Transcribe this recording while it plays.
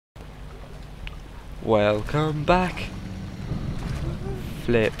Welcome back.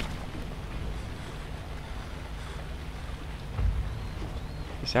 Flip.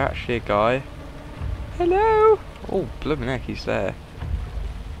 Is there actually a guy? Hello! Oh, blooming heck, he's there.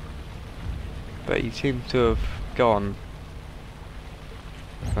 But he seems to have gone.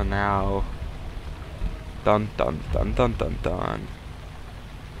 For now. Dun dun dun dun dun dun.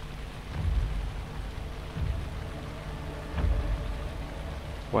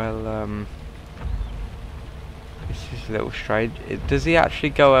 Well, this is a little strange. Does he actually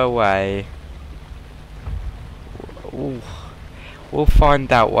go away? Ooh. We'll find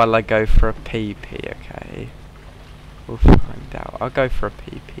out while I go for a pee-pee, okay? We'll find out. I'll go for a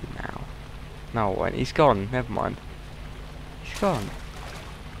pee-pee now. No, wait, he's gone. Never mind. He's gone.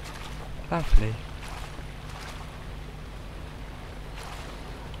 Lovely.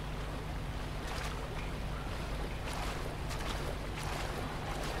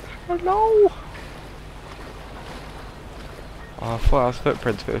 Hello? Oh, I thought it was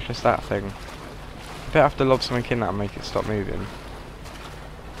footprints, but it was just that thing. I bet I have to lob something in that and make it stop moving.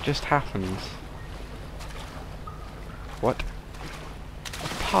 It just happens. What? A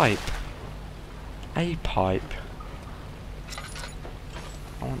pipe? A pipe?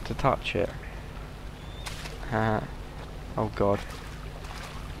 I want to touch it. Oh god.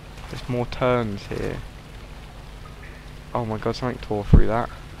 There's more turns here. Oh my god, something tore through that.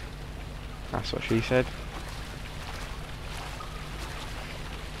 That's what she said.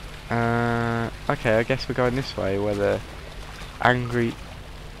 Okay, I guess we're going this way where the angry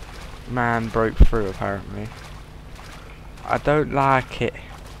man broke through apparently. I don't like it.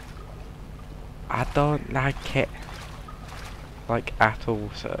 I don't like it. Like at all,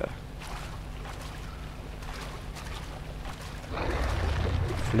 sir.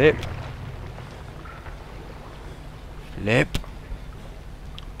 Flip. Flip.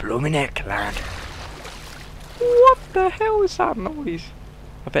 Blooming heck, lad. What the hell is that noise?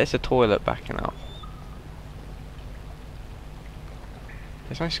 I bet it's a toilet backing up.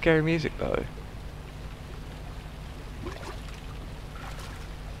 There's no scary music though.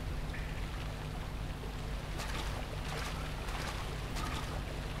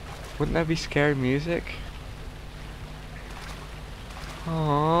 Wouldn't there be scary music?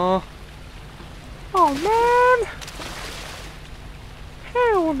 Aww. Oh man!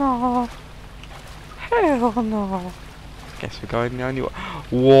 Hell no! Hell no! Guess we're going the only way.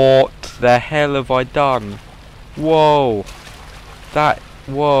 What the hell have I done? Whoa!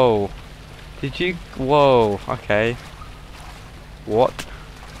 Whoa! Did you? Whoa! Okay. What?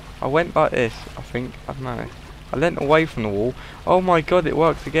 I went like this. I think. I don't know. I leant away from the wall. Oh my god! It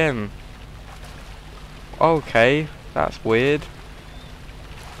worked again. Okay, that's weird.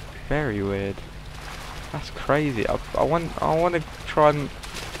 Very weird. That's crazy. I want to try and.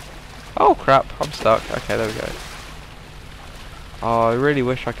 Oh crap! I'm stuck. Okay, there we go. Oh, I really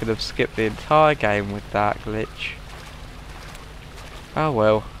wish I could have skipped the entire game with that glitch. Oh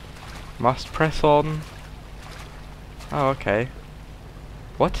well. Must press on. Oh, okay.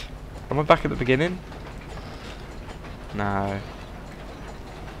 What? Am I back at the beginning? No.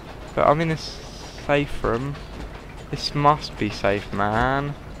 But I'm in a safe room. This must be safe,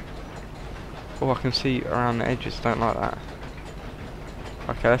 man. Oh, I can see around the edges. Don't like that.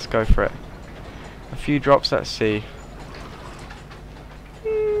 Okay, let's go for it. A few drops, let's see.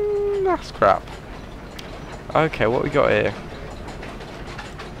 That's crap. Okay, what we got here?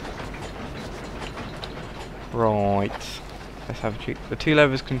 Right. Let's have the two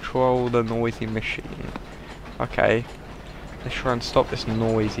levers control the noisy machine. Okay. Let's try and stop this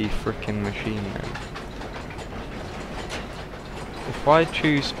noisy freaking machine then. If I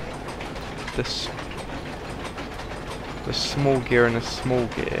choose the small gear and the small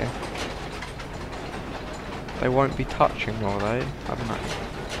gear, they won't be touching, will they? I don't know.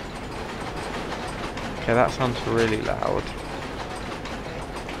 Okay, that sounds really loud.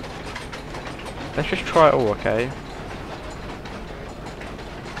 Let's just try it all, okay?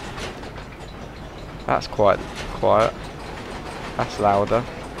 That's quite quiet. That's louder.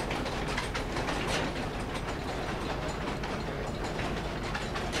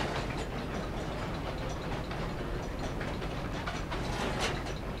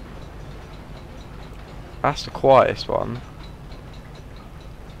 That's the quietest one.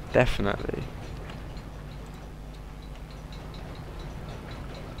 Definitely.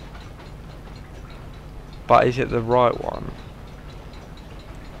 But is it the right one?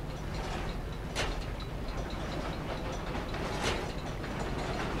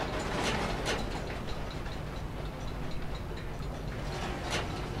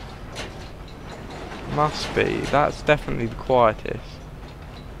 Must be. That's definitely the quietest.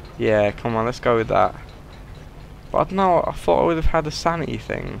 Yeah, come on, let's go with that. But I don't know, I thought I would have had a sanity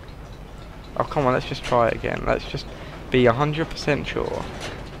thing. Oh, come on, let's just try it again. Let's just be 100% sure.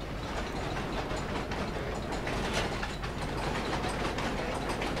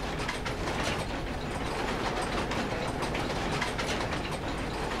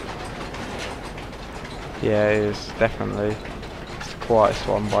 Yeah, it is, definitely. It's the quietest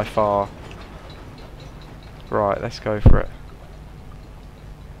one by far. Right, let's go for it.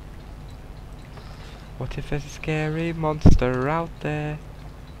 What if there's a scary monster out there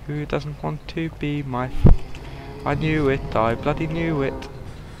who doesn't want to be my I knew it, I bloody knew it.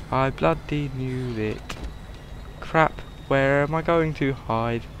 I bloody knew it. Crap, where am I going to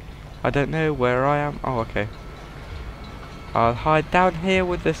hide? I don't know where I am. Oh, okay. I'll hide down here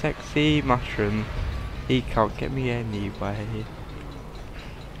with the sexy mushroom. He can't get me anyway.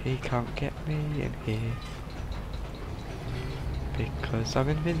 He can't get me in here. Because I'm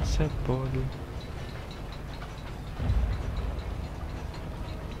invincible.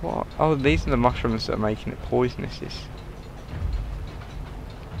 What? Oh, these are the mushrooms that are making it poisonous.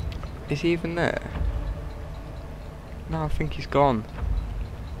 Is he even there? No, I think he's gone.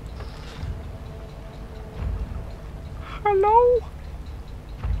 Hello?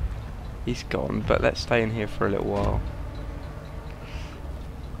 He's gone, but let's stay in here for a little while.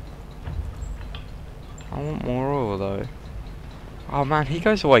 I want more oil though. Oh man, he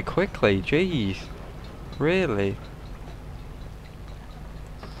goes away quickly, jeez. Really?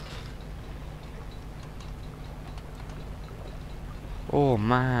 Oh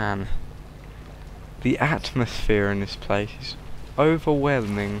man. The atmosphere in this place is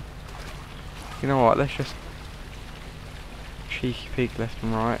overwhelming. You know what, let's just cheeky peek left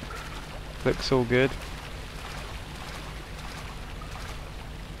and right. Looks all good.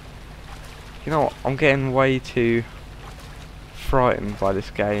 You know what, I'm getting way too frightened by this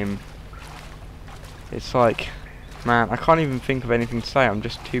game. It's like, man, I can't even think of anything to say. I'm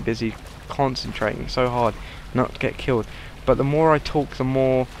just too busy concentrating so hard not to get killed. But the more I talk, the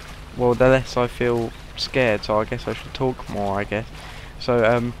more, well, the less I feel scared. So I guess I should talk more, I guess.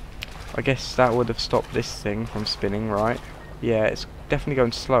 So, I guess that would have stopped this thing from spinning, right? Yeah, it's definitely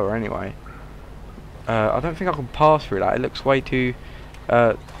going slower anyway. I don't think I can pass through that. It looks way too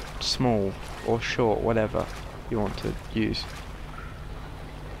small or short, whatever you want to use.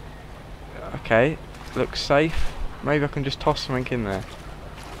 Okay, looks safe. Maybe I can just toss something in there.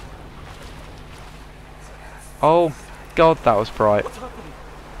 Oh god, that was bright. What's happening?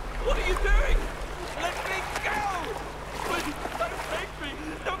 What are you doing? Let me go! Please, don't take me!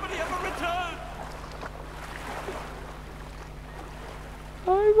 Nobody ever returned!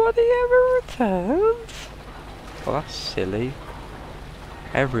 Nobody ever returns? Well, that's silly.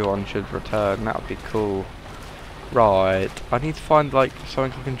 Everyone should return, that would be cool. Right, I need to find like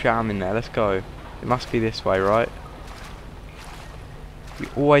something I can jam in there. Let's go. It must be this way, right? We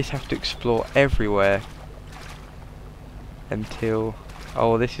always have to explore everywhere until...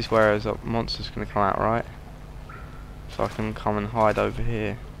 Oh, this is where a monster's going to come out, right? So I can come and hide over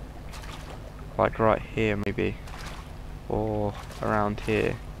here. Like right here, maybe. Or around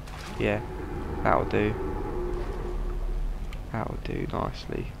here. Yeah, that'll do. That'll do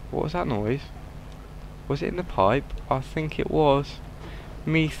nicely. What was that noise? Was it in the pipe? I think it was.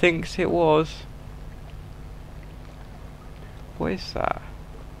 Me thinks it was. What is that?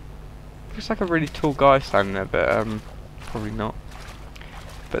 Looks like a really tall guy standing there, but probably not.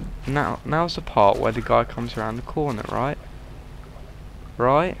 But now's the part where the guy comes around the corner, right?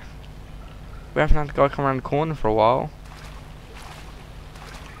 Right? We haven't had the guy come around the corner for a while.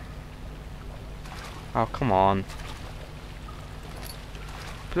 Oh, come on.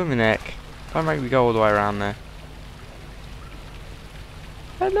 Blooming neck. Don't make me go all the way around there.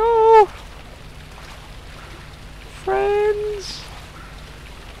 Hello! Friends!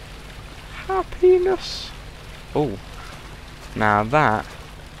 Happiness! Oh. Now that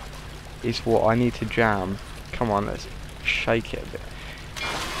is what I need to jam. Come on, let's shake it a bit.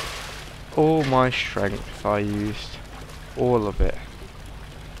 All my strength I used. All of it.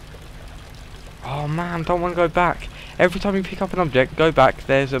 Oh man, don't want to go back. Every time you pick up an object, go back,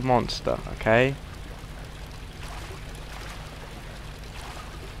 there's a monster, okay?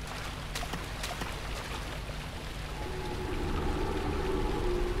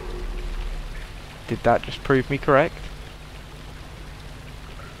 Did that just prove me correct?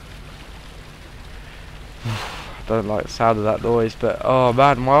 I don't like the sound of that noise, but oh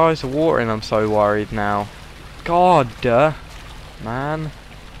man, my eyes are watering, I'm so worried now. God, man.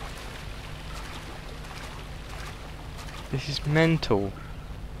 This is mental.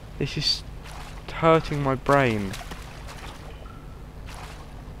 This is hurting my brain.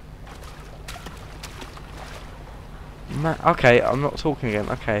 Okay, I'm not talking again.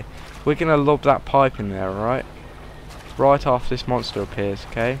 Okay, we're gonna lob that pipe in there, alright? Right after this monster appears,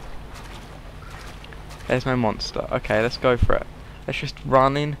 okay? There's no monster. Okay, let's go for it. Let's just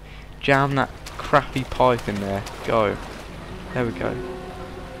run in, jam that crappy pipe in there. Go. There we go.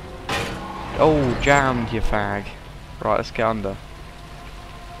 Oh, jammed, you fag. Right, let's get under.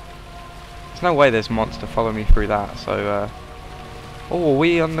 There's no way there's a monster following me through that, so, oh, are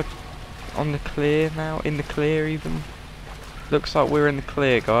we on the clear now? In the clear, even? Looks like we're in the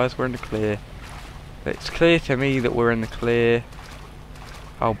clear, guys. We're in the clear. It's clear to me that we're in the clear.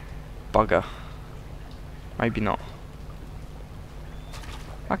 Oh, bugger. Maybe not.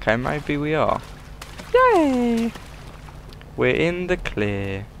 Okay, maybe we are. Yay! We're in the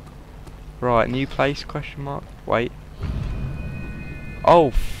clear. Right, new place, question mark? Wait.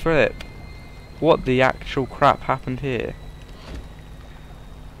 Oh, flip. What the actual crap happened here?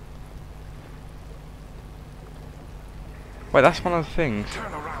 Wait, that's one of the things.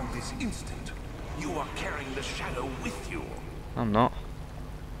 Turn around this instant. You are carrying the shadow with you. I'm not.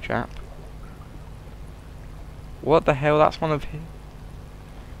 Chap. What the hell? That's one of his...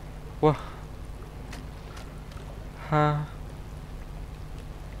 What? Huh?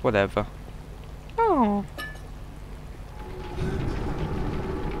 Whatever. Oh.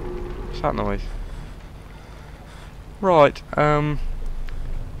 What's that noise? Right,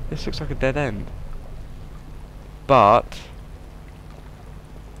 this looks like a dead end. But...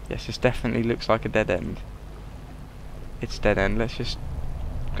 yes, this definitely looks like a dead end. It's dead end. Let's just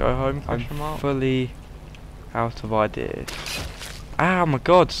go home, question mark. Fully out of ideas. Ah, my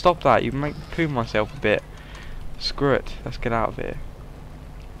god, stop that. You make me poo myself a bit. Screw it. Let's get out of here.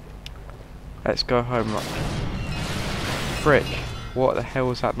 Let's go home. Like. Frick. What the hell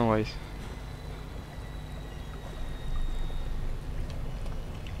was that noise?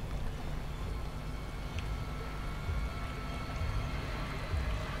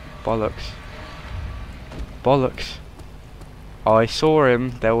 Bollocks. Bollocks. Oh, I saw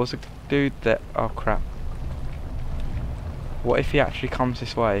him. There was a dude that... oh crap. What if he actually comes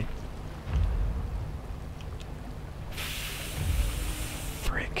this way?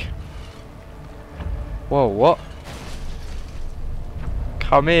 Frick. Whoa, what?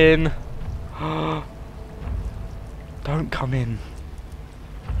 Come in. Don't come in.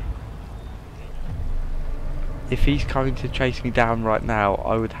 If he's coming to chase me down right now,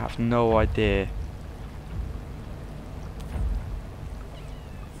 I would have no idea.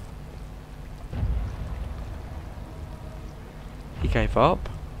 He gave up.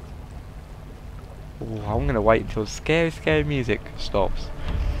 Ooh, I'm gonna wait until scary music stops.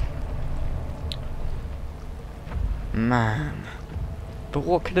 Man. But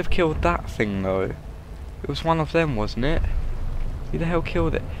what could have killed that thing though? It was one of them, wasn't it? Who the hell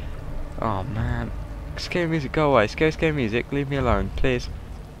killed it? Oh man. Scary music, go away. Scary music, leave me alone, please.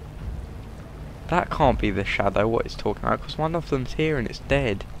 That can't be the shadow, what it's talking about, because one of them's here and it's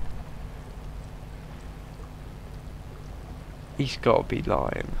dead. He's got to be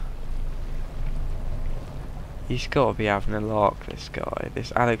lying. He's got to be having a lark, this guy.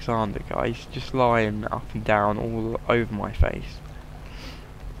 This Alexander guy. He's just lying up and down all over my face.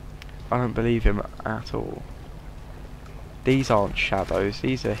 I don't believe him at all. These aren't shadows.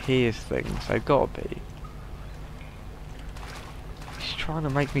 These are his things. They've got to be. He's trying to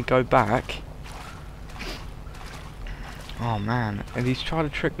make me go back. Oh man, and he's trying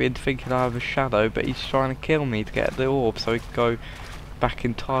to trick me into thinking I have a shadow, but he's trying to kill me to get the orb so he can go back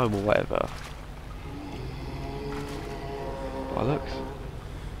in time or whatever. Bollocks.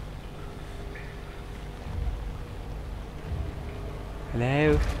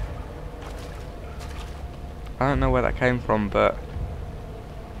 Hello? I don't know where that came from, but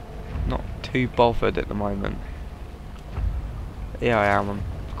not too bothered at the moment. Yeah, I am. I'm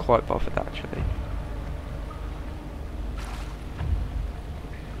quite bothered actually.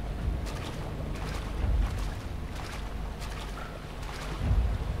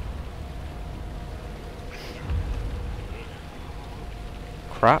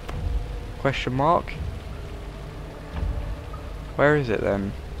 Crap? Question mark? Where is it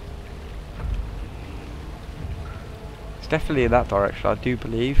then? It's definitely in that direction, I do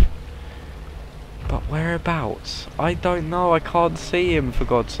believe. But whereabouts? I don't know, I can't see him for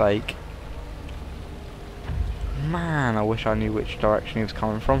God's sake. Man, I wish I knew which direction he was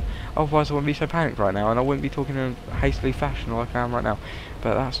coming from. Otherwise I wouldn't be so panicked right now and I wouldn't be talking in a hastily fashion like I am right now.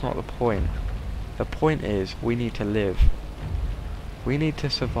 But that's not the point. The point is, we need to live. We need to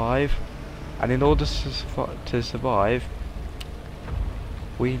survive, and in order to survive,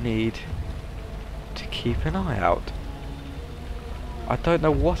 we need to keep an eye out. I don't know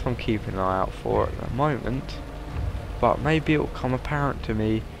what I'm keeping an eye out for at the moment, but maybe it will come apparent to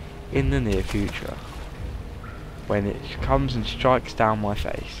me in the near future when it comes and strikes down my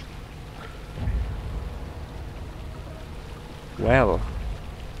face. Well,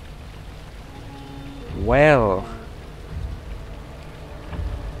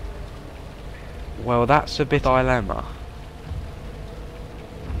 that's a bit dilemma.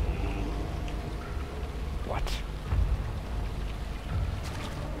 What?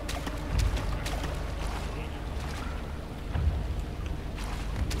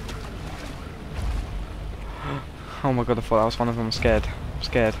 Oh my god, I thought that was one of them. I'm scared. I'm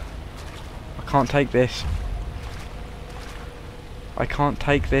scared. I can't take this. I can't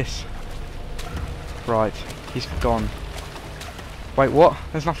take this. Right, he's gone. Wait, what?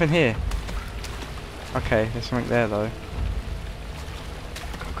 There's nothing here. Okay, there's something there though.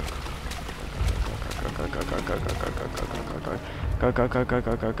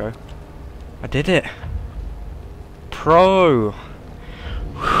 Go. I did it. Pro.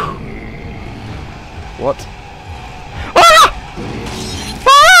 What?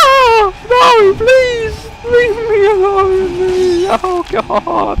 No, please! Leave me alone! Oh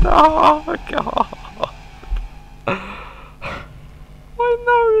god! Oh god! I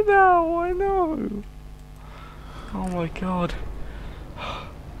know now, I know! Oh my god.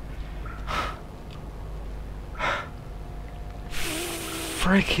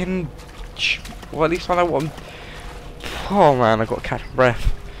 Freaking... Well, at least I know what I'm... Oh man, I got to catch my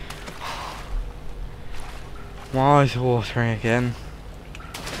breath. My eyes are watering again.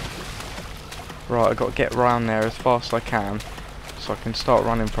 Right, I've got to get round there as fast as I can, so I can start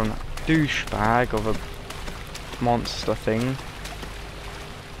running from that douchebag of a monster thing.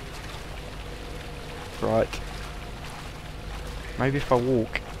 Right. Maybe if I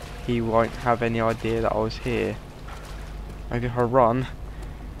walk, he won't have any idea that I was here. Maybe if I run,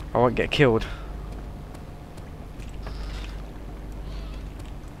 I won't get killed.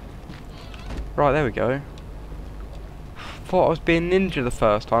 Right, there we go. Thought I was being ninja the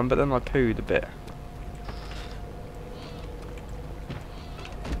first time, but then I pooed a bit.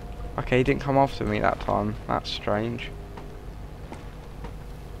 Okay, he didn't come after me that time. That's strange.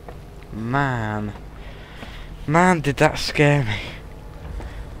 Man, did that scare me.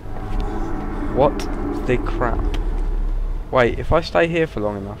 What the crap? Wait, if I stay here for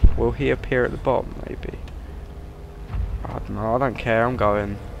long enough, will he appear at the bottom, maybe? I don't know, I don't care, I'm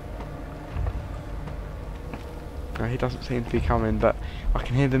going. No, he doesn't seem to be coming, but I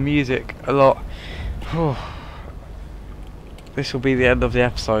can hear the music a lot. This will be the end of the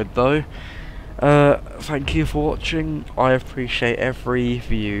episode though. Thank you for watching. I appreciate every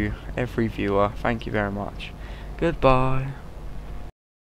viewer. Thank you very much. Goodbye.